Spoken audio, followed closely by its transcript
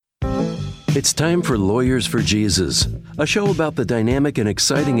It's time for Lawyers for Jesus, a show about the dynamic and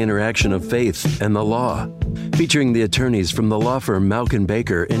exciting interaction of faith and the law, featuring the attorneys from the law firm Mauck &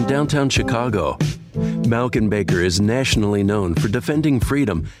 Baker in downtown Chicago. Mauck & Baker is nationally known for defending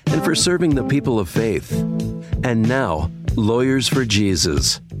freedom and for serving the people of faith. And now, Lawyers for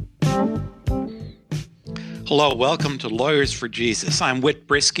Jesus. Hello, welcome to Lawyers for Jesus. I'm Whit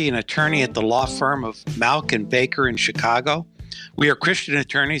Brisky, an attorney at the law firm of Mauck & Baker in Chicago. We are Christian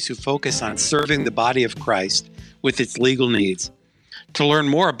attorneys who focus on serving the body of Christ with its legal needs. To learn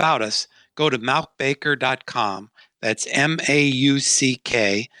more about us, go to mauckbaker.com. That's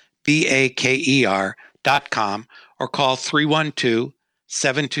MAUCKBAKER.com, or call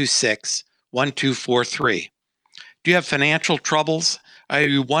 312-726-1243. Do you have financial troubles? Are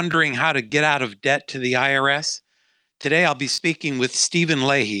you wondering how to get out of debt to the IRS? Today I'll be speaking with Stephen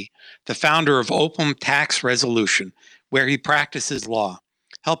Leahy, the founder of Opum Tax Resolution, where he practices law,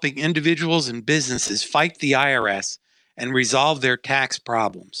 helping individuals and businesses fight the IRS and resolve their tax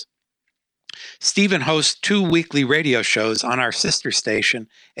problems. Stephen hosts 2 weekly radio shows on our sister station,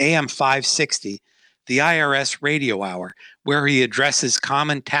 AM 560, the IRS Radio Hour, where he addresses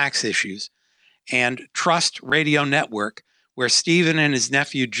common tax issues, and Trust Radio Network, where Stephen and his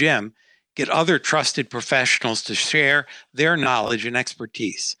nephew Jim get other trusted professionals to share their knowledge and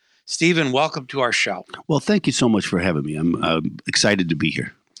expertise. Stephen, welcome to our show. Well, thank you so much for having me. I'm excited to be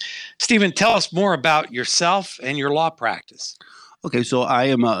here. Stephen, tell us more about yourself and your law practice. Okay, so I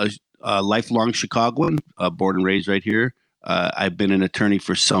am a lifelong Chicagoan, born and raised right here. I've been an attorney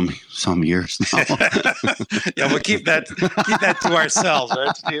for some years now. Yeah, we'll keep that to ourselves,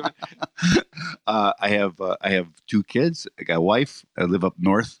 right, Stephen? I have 2 kids. I got a wife. I live up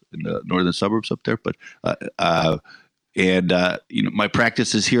north in the northern suburbs up there, but my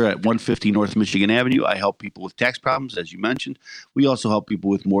practice is here at 150 North Michigan Avenue. I help people with tax problems, as you mentioned. We also help people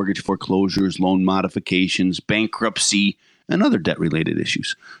with mortgage foreclosures, loan modifications, bankruptcy, and other debt-related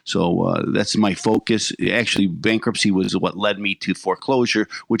issues. So that's my focus. Actually, bankruptcy was what led me to foreclosure,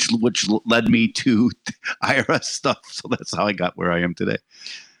 which led me to IRS stuff. So that's how I got where I am today.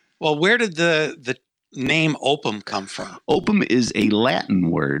 Well, where did the name Opum come from? Opum is a Latin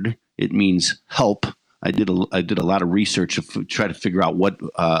word. It means help. I did a lot of research to try to figure out what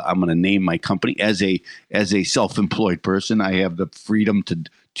I'm going to name my company. As a self-employed person, I have the freedom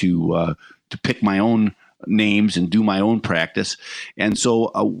to pick my own names and do my own practice. And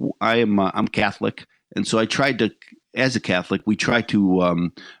so I'm Catholic, and so I tried to, as a Catholic, we try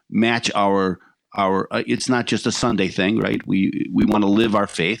to match our it's not just a Sunday thing, right? We want to live our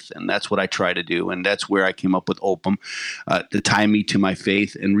faith, and that's what I try to do. And that's where I came up with Opum, to tie me to my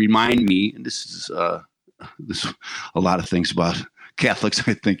faith and remind me, and this is a lot of things about Catholics,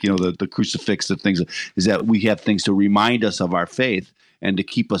 I think, the crucifix, the things, is that we have things to remind us of our faith and to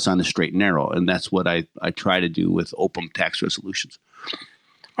keep us on the straight and narrow. And that's what I try to do with Opum Tax Resolutions.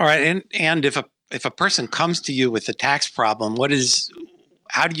 All right. And if a person comes to you with a tax problem,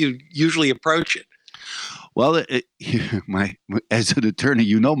 how do you usually approach it? Well, as an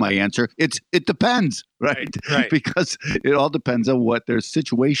attorney, my answer. It depends, right? Because it all depends on what their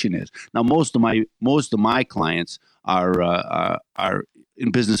situation is. Now, most of my clients are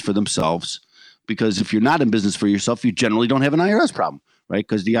in business for themselves, because if you're not in business for yourself, you generally don't have an IRS problem, right?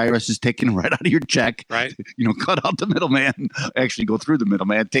 Because the IRS is taking right out of your check, right? Cut out the middleman, actually go through the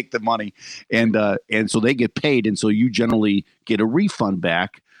middleman, take the money, and so they get paid, and so you generally get a refund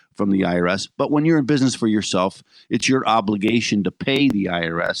back from the IRS. But when you're in business for yourself, it's your obligation to pay the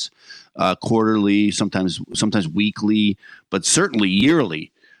IRS quarterly, sometimes weekly, but certainly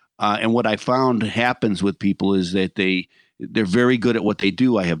yearly. And what I found happens with people is that they're very good at what they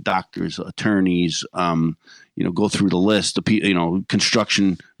do. I have doctors, attorneys, go through the list,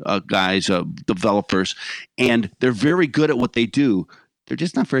 construction guys, developers, and they're very good at what they do. They're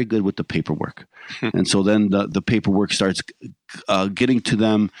just not very good with the paperwork. And so then the paperwork starts getting to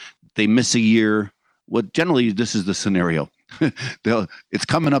them. They miss a year. Generally, this is the scenario. It's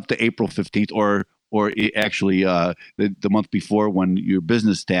coming up to April 15th or actually the month before, when your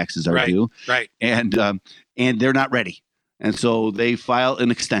business taxes are due. Right. And they're not ready. And so they file an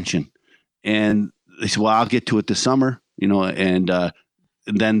extension, and they say, well, I'll get to it this summer, and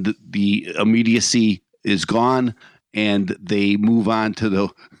then the immediacy is gone, and they move on to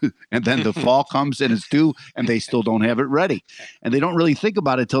and then the fall comes and it's due, and they still don't have it ready. And they don't really think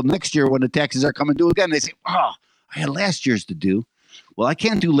about it till next year when the taxes are coming due again. They say, I had last year's to do. Well, I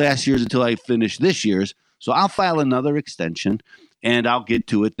can't do last year's until I finish this year's. So I'll file another extension, and I'll get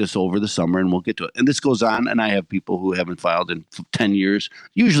to it over the summer, and we'll get to it. And this goes on, and I have people who haven't filed in 10 years.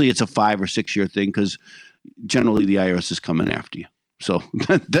 Usually it's a 5 or 6 year thing, because generally the IRS is coming after you. So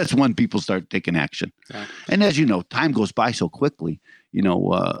that's when people start taking action. Yeah. And as you know, time goes by so quickly.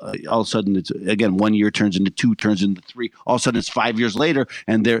 All of a sudden it's, again, 1 year turns into 2, turns into 3. All of a sudden it's 5 years later,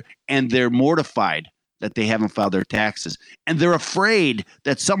 and they're mortified that they haven't filed their taxes, and they're afraid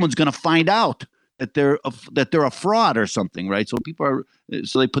that someone's going to find out that they're a fraud or something, right? So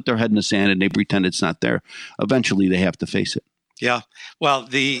they put their head in the sand and they pretend it's not there. Eventually, they have to face it. Yeah. Well,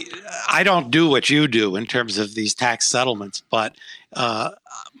 I don't do what you do in terms of these tax settlements, but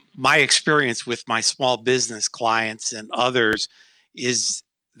my experience with my small business clients and others is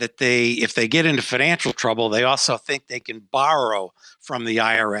that if they get into financial trouble, they also think they can borrow from the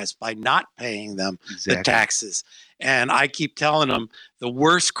IRS by not paying them the taxes. And I keep telling them the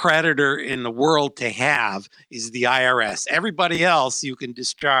worst creditor in the world to have is the IRS. Everybody else you can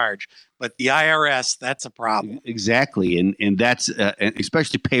discharge, but the IRS, that's a problem. Exactly. And that's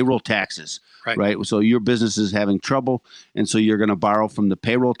especially payroll taxes, right? So your business is having trouble, and so you're going to borrow from the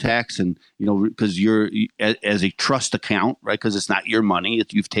payroll tax, and because you're as a trust account, right? Because it's not your money.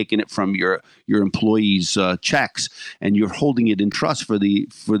 You've taken it from your employees' checks, and you're holding it in trust for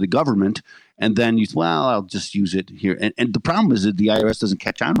the government. And then I'll just use it here. And the problem is that the IRS doesn't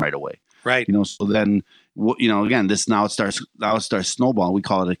catch on right away. Right. So then, again, now it starts snowballing. We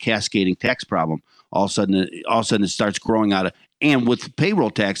call it a cascading tax problem. All of a sudden it starts growing out of, and with payroll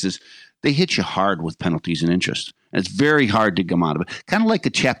taxes, they hit you hard with penalties and interest. And it's very hard to come out of it. Kind of like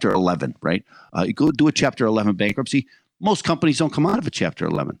a Chapter 11, right? You go do a Chapter 11 bankruptcy. Most companies don't come out of a Chapter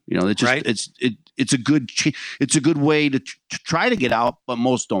 11. It's just, it's a good way to try to get out, but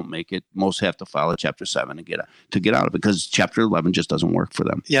most don't make it. Most have to file a Chapter 7 to get out of it, because Chapter 11 just doesn't work for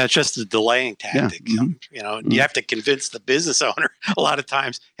them. Yeah, it's just a delaying tactic. Yeah. Mm-hmm. You have to convince the business owner a lot of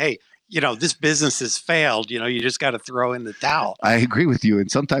times, hey, this business has failed. You just got to throw in the towel. I agree with you. And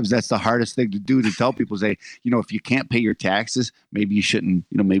sometimes that's the hardest thing to do, to tell people, say, if you can't pay your taxes, maybe you shouldn't,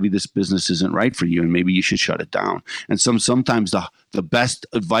 maybe this business isn't right for you, and maybe you should shut it down. And sometimes the best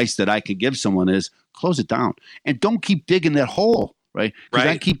advice that I could give someone is close it down and don't keep digging that hole, right? Because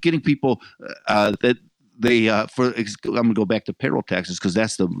I keep getting people that they I'm going to go back to payroll taxes, because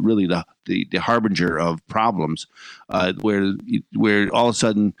that's really the harbinger of problems, where all of a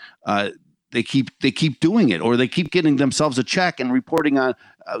sudden they keep doing it, or they keep getting themselves a check and reporting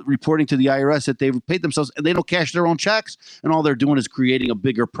to the IRS that they've paid themselves, and they don't cash their own checks, and all they're doing is creating a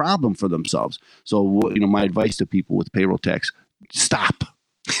bigger problem for themselves. So my advice to people with payroll tax: stop.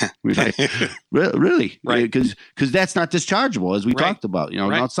 Right. Really, right? Because that's not dischargeable, as we talked about.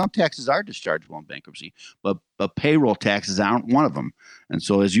 Now some taxes are dischargeable in bankruptcy, but payroll taxes aren't one of them. And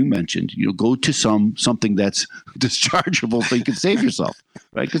so, as you mentioned, go to something that's dischargeable so you can save yourself,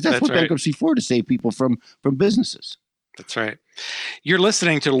 right? Because that's what bankruptcy for, to save people from businesses. That's right. You're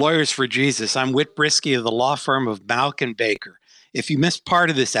listening to Lawyers for Jesus. I'm Whit Brisky of the law firm of Mauck and Baker. If you missed part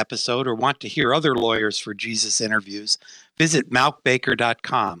of this episode or want to hear other Lawyers for Jesus interviews, visit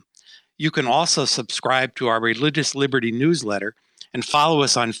mauckbaker.com. You can also subscribe to our Religious Liberty newsletter and follow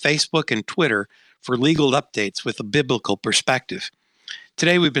us on Facebook and Twitter for legal updates with a biblical perspective.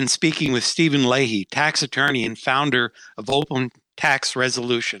 Today we've been speaking with Stephen Leahy, tax attorney and founder of Open Tax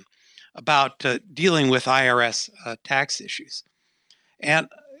Resolution, about dealing with IRS tax issues. And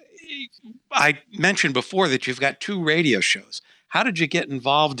I mentioned before that you've got 2 radio shows. How did you get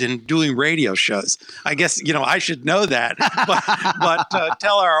involved in doing radio shows? I guess, I should know that, but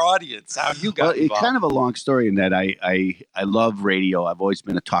tell our audience how you got involved. It's kind of a long story in that I love radio. I've always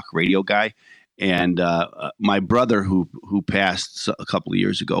been a talk radio guy. And my brother, who passed a couple of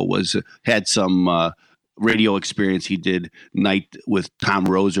years ago, had some radio experience. He did Night with Tom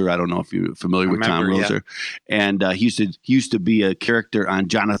Roser. I don't know if you're familiar with Tom Roser. Yeah. And he used to be a character on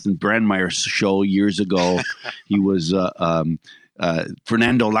Jonathan Brandmeier's show years ago. He was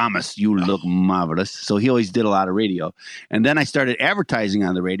Fernando Lamas, you look marvelous. So he always did a lot of radio. And then I started advertising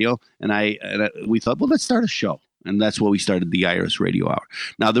on the radio, and we thought, well, let's start a show. And that's what we started the IRS Radio Hour.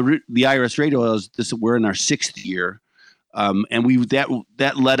 Now, the IRS Radio Hour, we're in our 6th year. And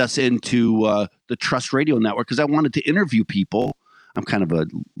that led us into the Trust Radio Network, because I wanted to interview people. I'm kind of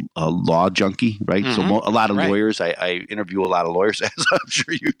a law junkie, right? Mm-hmm. So a lot of lawyers. I interview a lot of lawyers, as I'm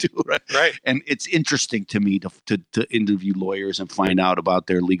sure you do, right? Right. And it's interesting to me to interview lawyers and find out about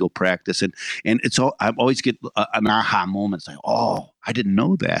their legal practice. And I always get an aha moment. It's like, oh, I didn't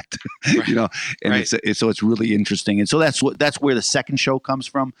know that, Right. And so it's really interesting. And so that's where the second show comes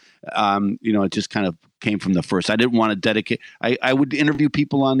from. It just kind of came from the first. I didn't want to dedicate. I would interview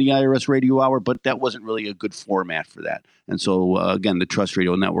people on the IRS Radio Hour, but that wasn't really a good format for that. And so again, the Trust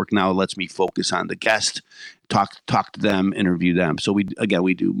Radio Network now lets me focus on the guest, talk to them, interview them. So we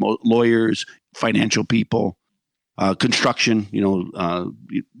do lawyers, financial people, construction,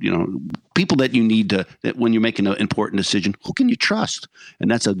 people that you need to, that when you're making an important decision, who can you trust? And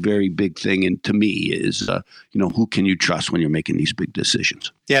that's a very big thing. And to me is, who can you trust when you're making these big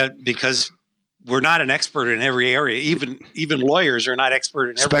decisions? Yeah, because we're not an expert in every area. Even lawyers are not expert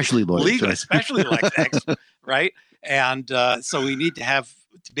in every especially lawyers, legal, right? especially like expert, right? And so we need to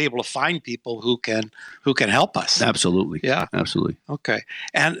be able to find people who can help us. Absolutely. Yeah. Absolutely. Okay.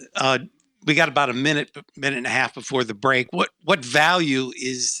 And we got about a minute and a half before the break. What value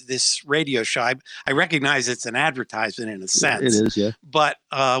is this radio show? I recognize it's an advertisement in a sense. It is, yeah. But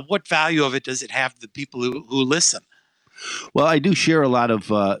what value of it does it have to the people who listen? Well, I do share a lot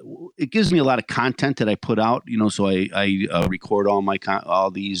of. It gives me a lot of content that I put out. So I record all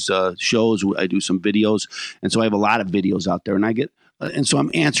these shows. I do some videos, and so I have a lot of videos out there, and I get, and so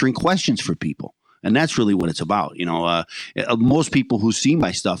I'm answering questions for people, and that's really what it's about. Most people who see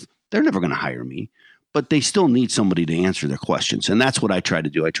my stuff, they're never going to hire me, but they still need somebody to answer their questions, and that's what I try to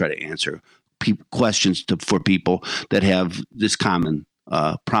do. I try to answer questions for people that have this common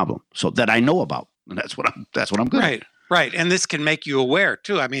problem, so that I know about, and that's what I'm good at. Right. And this can make you aware,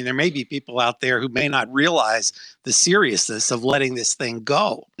 too. I mean, there may be people out there who may not realize the seriousness of letting this thing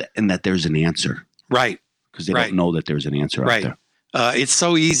go. And that there's an answer. Right. Because they don't know that there's an answer out there. It's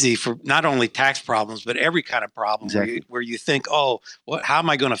so easy for not only tax problems, but every kind of problem where you think, how am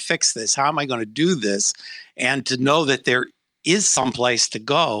I going to fix this? How am I going to do this? And to know that there is some place to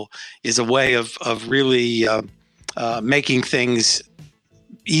go is a way of really making things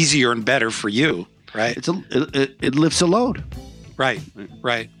easier and better for you. Right. It lifts a load. Right.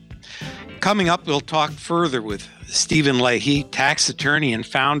 Coming up, we'll talk further with Stephen Leahy, tax attorney and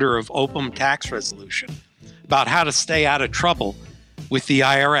founder of Opum Tax Resolution, about how to stay out of trouble with the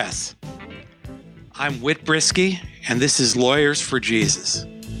IRS. I'm Whit Brisky, and this is Lawyers for Jesus.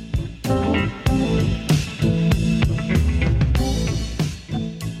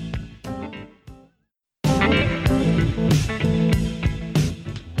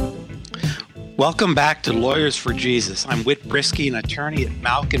 Welcome back to Lawyers for Jesus. I'm Whit Brisky, an attorney at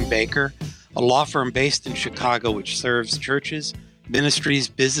Malkin Baker, a law firm based in Chicago which serves churches, ministries,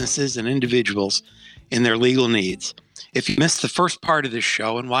 businesses, and individuals in their legal needs. If you missed the first part of this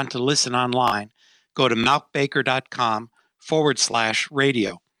show and want to listen online, go to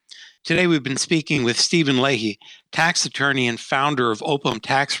malkbaker.com/radio. Today we've been speaking with Stephen Leahy, tax attorney and founder of Opum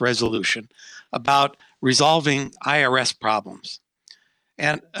Tax Resolution, about resolving IRS problems.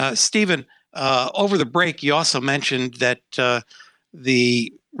 And Stephen, over the break, you also mentioned that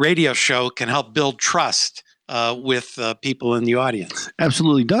the radio show can help build trust with people in the audience.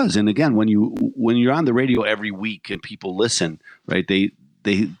 Absolutely does. And again, when you're on the radio every week and people listen, right? They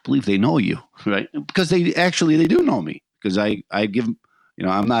believe they know you, right? Because they do know me. Because I give,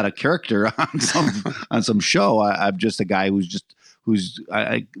 I'm not a character on some show. I'm just a guy who's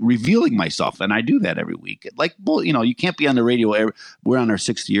revealing myself, and I do that every week. Like, you can't be on the radio. We're on our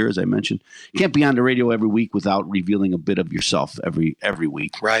 6th year, as I mentioned. You can't be on the radio every week without revealing a bit of yourself every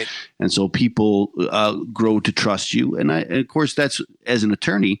week. Right. And so people grow to trust you, and of course, that's, as an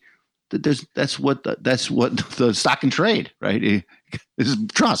attorney, that's what the stock and trade, right? Is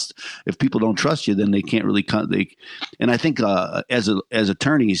trust. If people don't trust you, then they can't really and I think as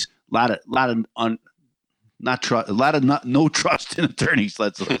attorneys, a lot of no trust in attorneys.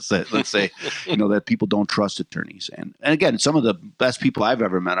 Let's say that people don't trust attorneys. And again, some of the best people I've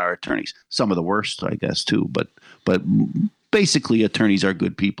ever met are attorneys. Some of the worst, I guess, too. But basically, attorneys are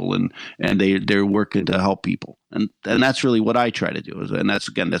good people, and they're working to help people. And that's really what I try to do. And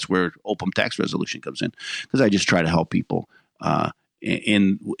that's where Opum Tax Resolution comes in, because I just try to help people.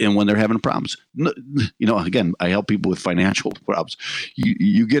 And when they're having problems, again, I help people with financial problems.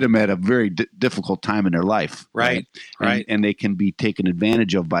 You get them at a very difficult time in their life, right? And they can be taken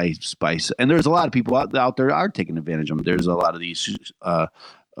advantage of by and there's a lot of people out there are taking advantage of them. There's a lot of these,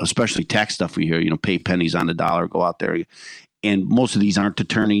 especially tax stuff we hear. Pay pennies on the dollar, go out there, and most of these aren't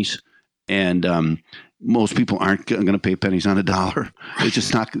attorneys, and most people aren't going to pay pennies on a dollar. It's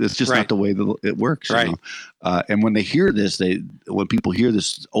just not. It's just not the way that it works. Right. And when they hear this, when people hear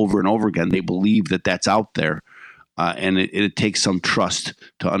this over and over again, they believe that that's out there, and it takes some trust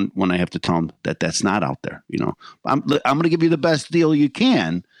when I have to tell them that that's not out there. I'm going to give you the best deal you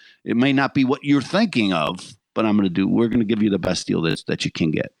can. It may not be what you're thinking of, but we're going to give you the best deal that you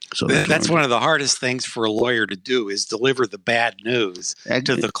can get. So that's one of the hardest things for a lawyer to do, is deliver the bad news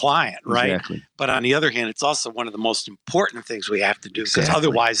to the client, right? Exactly. But on the other hand, it's also one of the most important things we have to do, because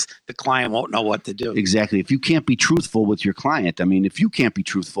otherwise the client won't know what to do. Exactly. If you can't be truthful with your client, if you can't be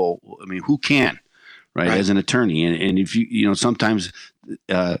truthful, who can? Right. As an attorney. And if sometimes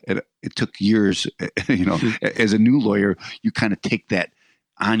it took years, as a new lawyer, you kind of take that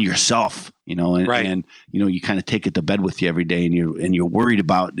on yourself, and you kind of take it to bed with you every day, and you're worried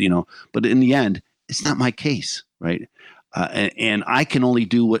about, but in the end, it's not my case. Right. And I can only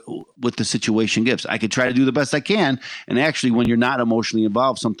do what the situation gives. I could try to do the best I can. And actually, when you're not emotionally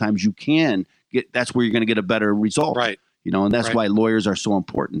involved, sometimes you can that's where you're going to get a better result. Right. And that's why lawyers are so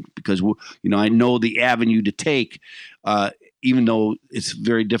important, because, I know the avenue to take, even though it's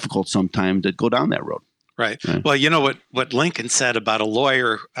very difficult sometimes to go down that road. Right. Well, you know what Lincoln said about a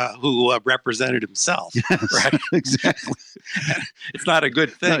lawyer who represented himself. Yes, right. Exactly. It's not a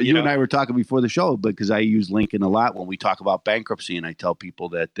good thing. No, you and I were talking before the show, because I use Lincoln a lot when we talk about bankruptcy, and I tell people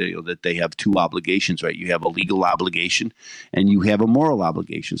that they have two obligations. Right. You have a legal obligation, and you have a moral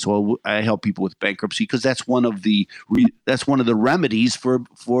obligation. So I help people with bankruptcy because that's one of the remedies for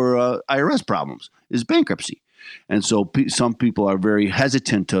IRS problems is bankruptcy. And so some people are very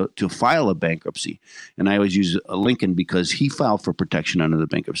hesitant to file a bankruptcy. And I always use Lincoln because he filed for protection under the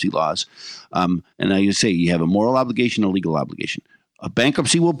bankruptcy laws. And I say you have a moral obligation, a legal obligation. A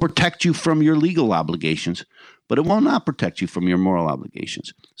bankruptcy will protect you from your legal obligations, but it will not protect you from your moral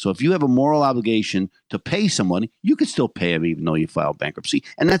obligations. So if you have a moral obligation to pay someone, you can still pay him even though you filed bankruptcy.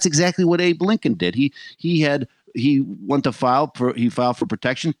 And that's exactly what Abe Lincoln did. He went to he filed for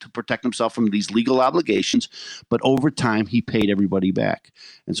protection to protect himself from these legal obligations, but over time he paid everybody back.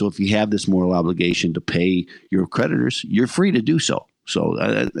 And so if you have this moral obligation to pay your creditors, you're free to do so. So,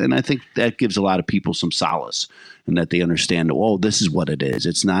 and I think that gives a lot of people some solace, and that they understand, oh, this is what it is.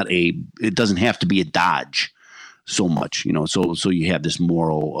 It doesn't have to be a dodge so much, so you have this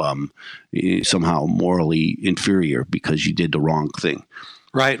moral, somehow morally inferior because you did the wrong thing.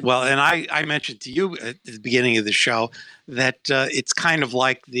 Right. Well, and I mentioned to you at the beginning of the show that it's kind of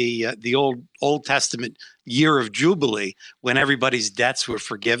like the Old Testament year of Jubilee, when everybody's debts were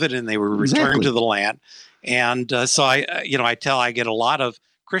forgiven and they were returned to the land. And so I get a lot of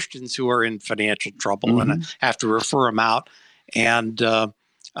Christians who are in financial trouble, and I have to refer them out. And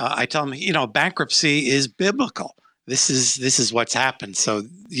I tell them, bankruptcy is biblical. This is what's happened. So,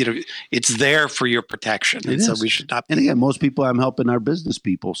 it's there for your protection. And so we should not. And again, most people I'm helping are business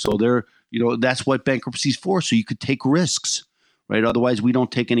people. So they're, that's what bankruptcy is for. So you could take risks, right? Otherwise we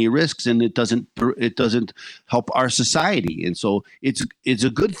don't take any risks, and it doesn't help our society. And so it's a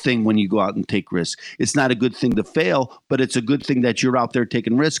good thing when you go out and take risks. It's not a good thing to fail, but it's a good thing that you're out there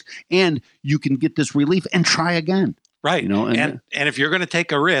taking risks, and you can get this relief and try again. Right. And if you're going to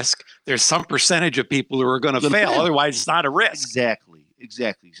take a risk, there's some percentage of people who are going to fail. Otherwise, it's not a risk.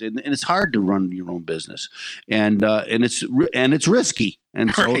 Exactly. And it's hard to run your own business, and it's risky.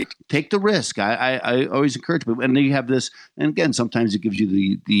 And so take the risk. I always encourage people. And then you have this, and again, sometimes it gives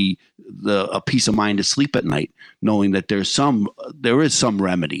you a peace of mind to sleep at night, knowing that there is some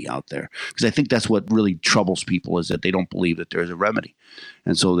remedy out there. Because I think that's what really troubles people, is that they don't believe that there is a remedy,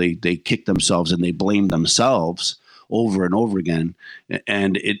 and so they kick themselves and they blame themselves over and over again.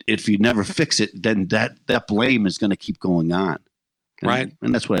 And if you never fix it, then that blame is going to keep going on. Right.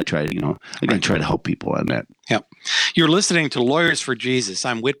 And that's what I try to, try to help people on that. Yep. You're listening to Lawyers for Jesus.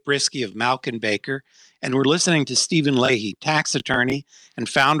 I'm Whit Brisky of Malkin Baker, and we're listening to Stephen Leahy, tax attorney and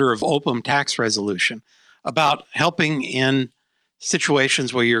founder of Opum Tax Resolution, about helping in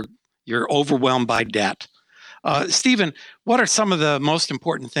situations where you're overwhelmed by debt. Stephen, what are some of the most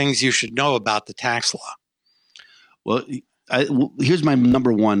important things you should know about the tax law? Well, here's my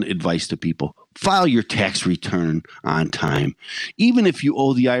number one advice to people. File your tax return on time, even if you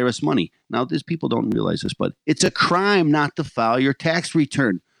owe the IRS money. Now, these people don't realize this, but it's a crime not to file your tax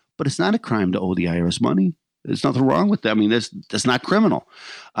return. But it's not a crime to owe the IRS money. There's nothing wrong with that. I mean, that's not criminal.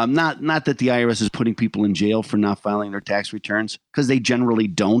 Not that the IRS is putting people in jail for not filing their tax returns, because they generally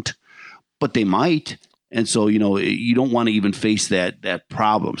don't, but they might. And so, you don't want to even face that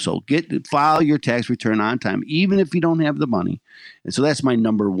problem. So file your tax return on time, even if you don't have the money. And so that's my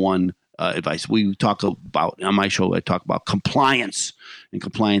number one advice. We talk about, on my show, I talk about compliance. And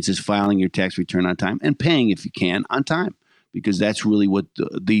compliance is filing your tax return on time and paying, if you can, on time, because that's really what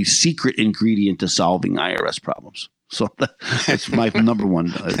the secret ingredient to solving IRS problems. So that's my number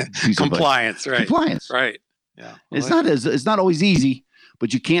one piece compliance, of right? Compliance, right? Yeah, well, it's not always easy.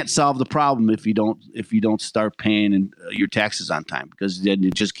 But you can't solve the problem if you don't start paying your taxes on time, because then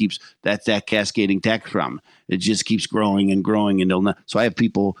it just keeps that cascading tax problem. It just keeps growing and growing, and they'll not. So I have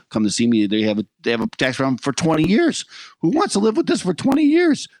people come to see me. They have a tax problem for 20 years. Who wants to live with this for 20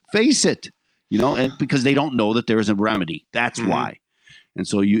 years? Face it, and because they don't know that there is a remedy. That's why. And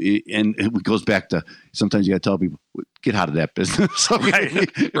so it goes back to, sometimes you got to tell people, get out of that business. Right.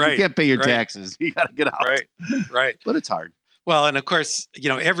 You can't pay your taxes. You got to get out. Right. But it's hard. Well, and of course,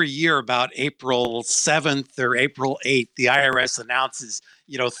 every year about April 7th or April 8th, the IRS announces,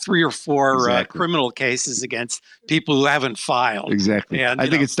 3 or 4 Exactly. criminal cases against people who haven't filed. Exactly. And, I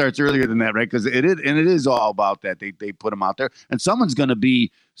think it starts earlier than that, right? Because it is all about that. They put them out there, and someone's going to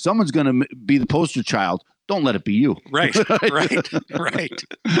be the poster child. Don't let it be you. Right.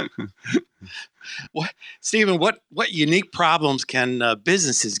 Stephen, what unique problems can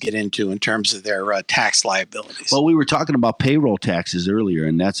businesses get into in terms of their tax liabilities? Well, we were talking about payroll taxes earlier,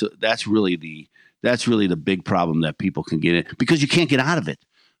 and that's really the big problem that people can get in because you can't get out of it.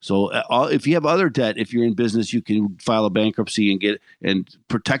 So if you have other debt, if you're in business, you can file a bankruptcy and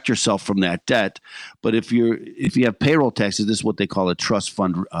protect yourself from that debt. But if you have payroll taxes, this is what they call a trust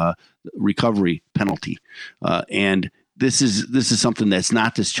fund recovery penalty, and this is something that's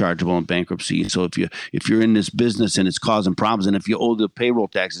not dischargeable in bankruptcy. So if you're in this business and it's causing problems, and if you owe the payroll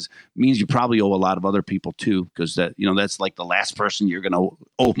taxes, it means you probably owe a lot of other people too, because that's like the last person you're going to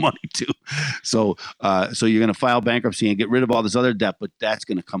owe money to. So you're going to file bankruptcy and get rid of all this other debt, but that's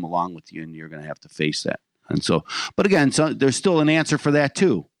going to come along with you, and you're going to have to face that. And so, but again, there's still an answer for that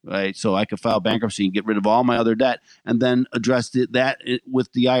too, right? So I could file bankruptcy and get rid of all my other debt, and then address that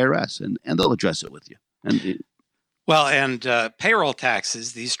with the IRS, and they'll address it with you. And payroll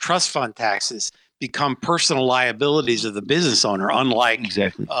taxes, these trust fund taxes, become personal liabilities of the business owner, unlike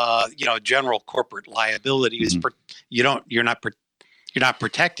exactly. General corporate liability. Mm-hmm. You're not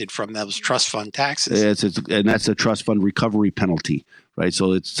protected from those trust fund taxes. And that's a trust fund recovery penalty, right?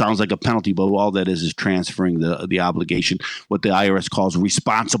 So it sounds like a penalty, but all that is transferring the obligation, what the IRS calls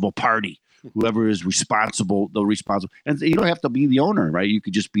responsible party. Whoever is responsible, and you don't have to be the owner, right? You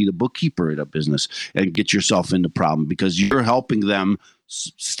could just be the bookkeeper at a business and get yourself into problem because you're helping them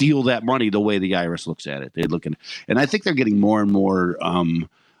steal that money the way the IRS looks at it. They look at, and I think they're getting more and more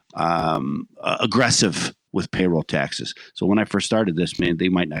aggressive with payroll taxes. So when I first started this, man, they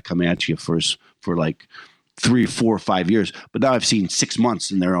might not come at you for like 3, 4, 5 years, but now I've seen 6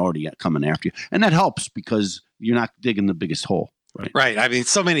 months and they're already coming after you, and that helps because you're not digging the biggest hole. Right. I mean,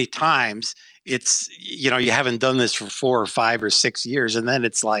 so many times it's, you haven't done this for 4 or 5 or 6 years, and then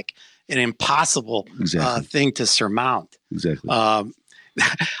it's like an impossible thing to surmount. Exactly. I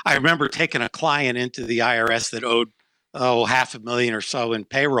remember taking a client into the IRS that owed $500,000 or so in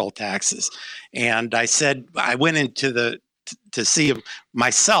payroll taxes. And I said, I went into to see him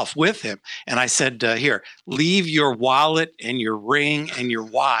myself with him. And I said, here, leave your wallet and your ring and your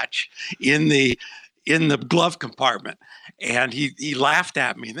watch in the glove compartment. And he laughed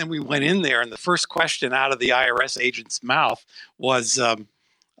at me. And then we went in there, and the first question out of the IRS agent's mouth was,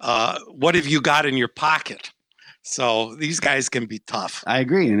 what have you got in your pocket? So these guys can be tough. I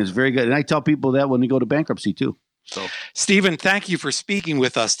agree. And it's very good. And I tell people that when they go to bankruptcy too. So, Stephen, thank you for speaking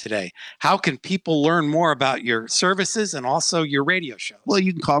with us today. How can people learn more about your services and also your radio shows? Well,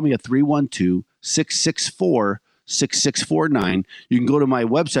 you can call me at 312-664-6649. You can go to my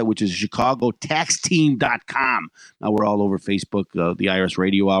website, which is chicagotaxteam.com. Now we're all over Facebook, the IRS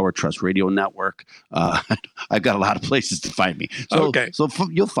Radio Hour, Trust Radio Network. I've got a lot of places to find me. So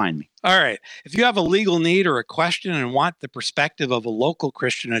you'll find me. All right. If you have a legal need or a question and want the perspective of a local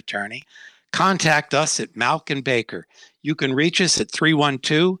Christian attorney, contact us at Malkin Baker. You can reach us at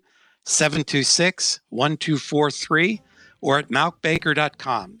 312-726-1243 or at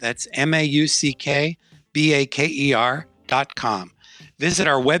malkbaker.com. That's MAUCKBAKER.com. Visit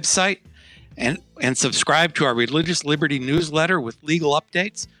our website and subscribe to our Religious Liberty newsletter with legal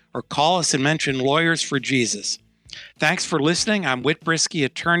updates, or call us and mention Lawyers for Jesus. Thanks for listening. I'm Whit Brisky,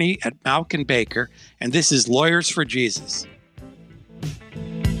 attorney at Malkin Baker, and this is Lawyers for Jesus.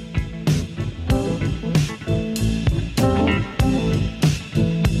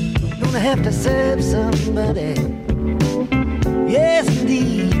 Gonna have to serve somebody. Yes,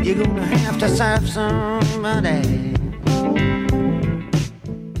 indeed, you're gonna have to serve somebody.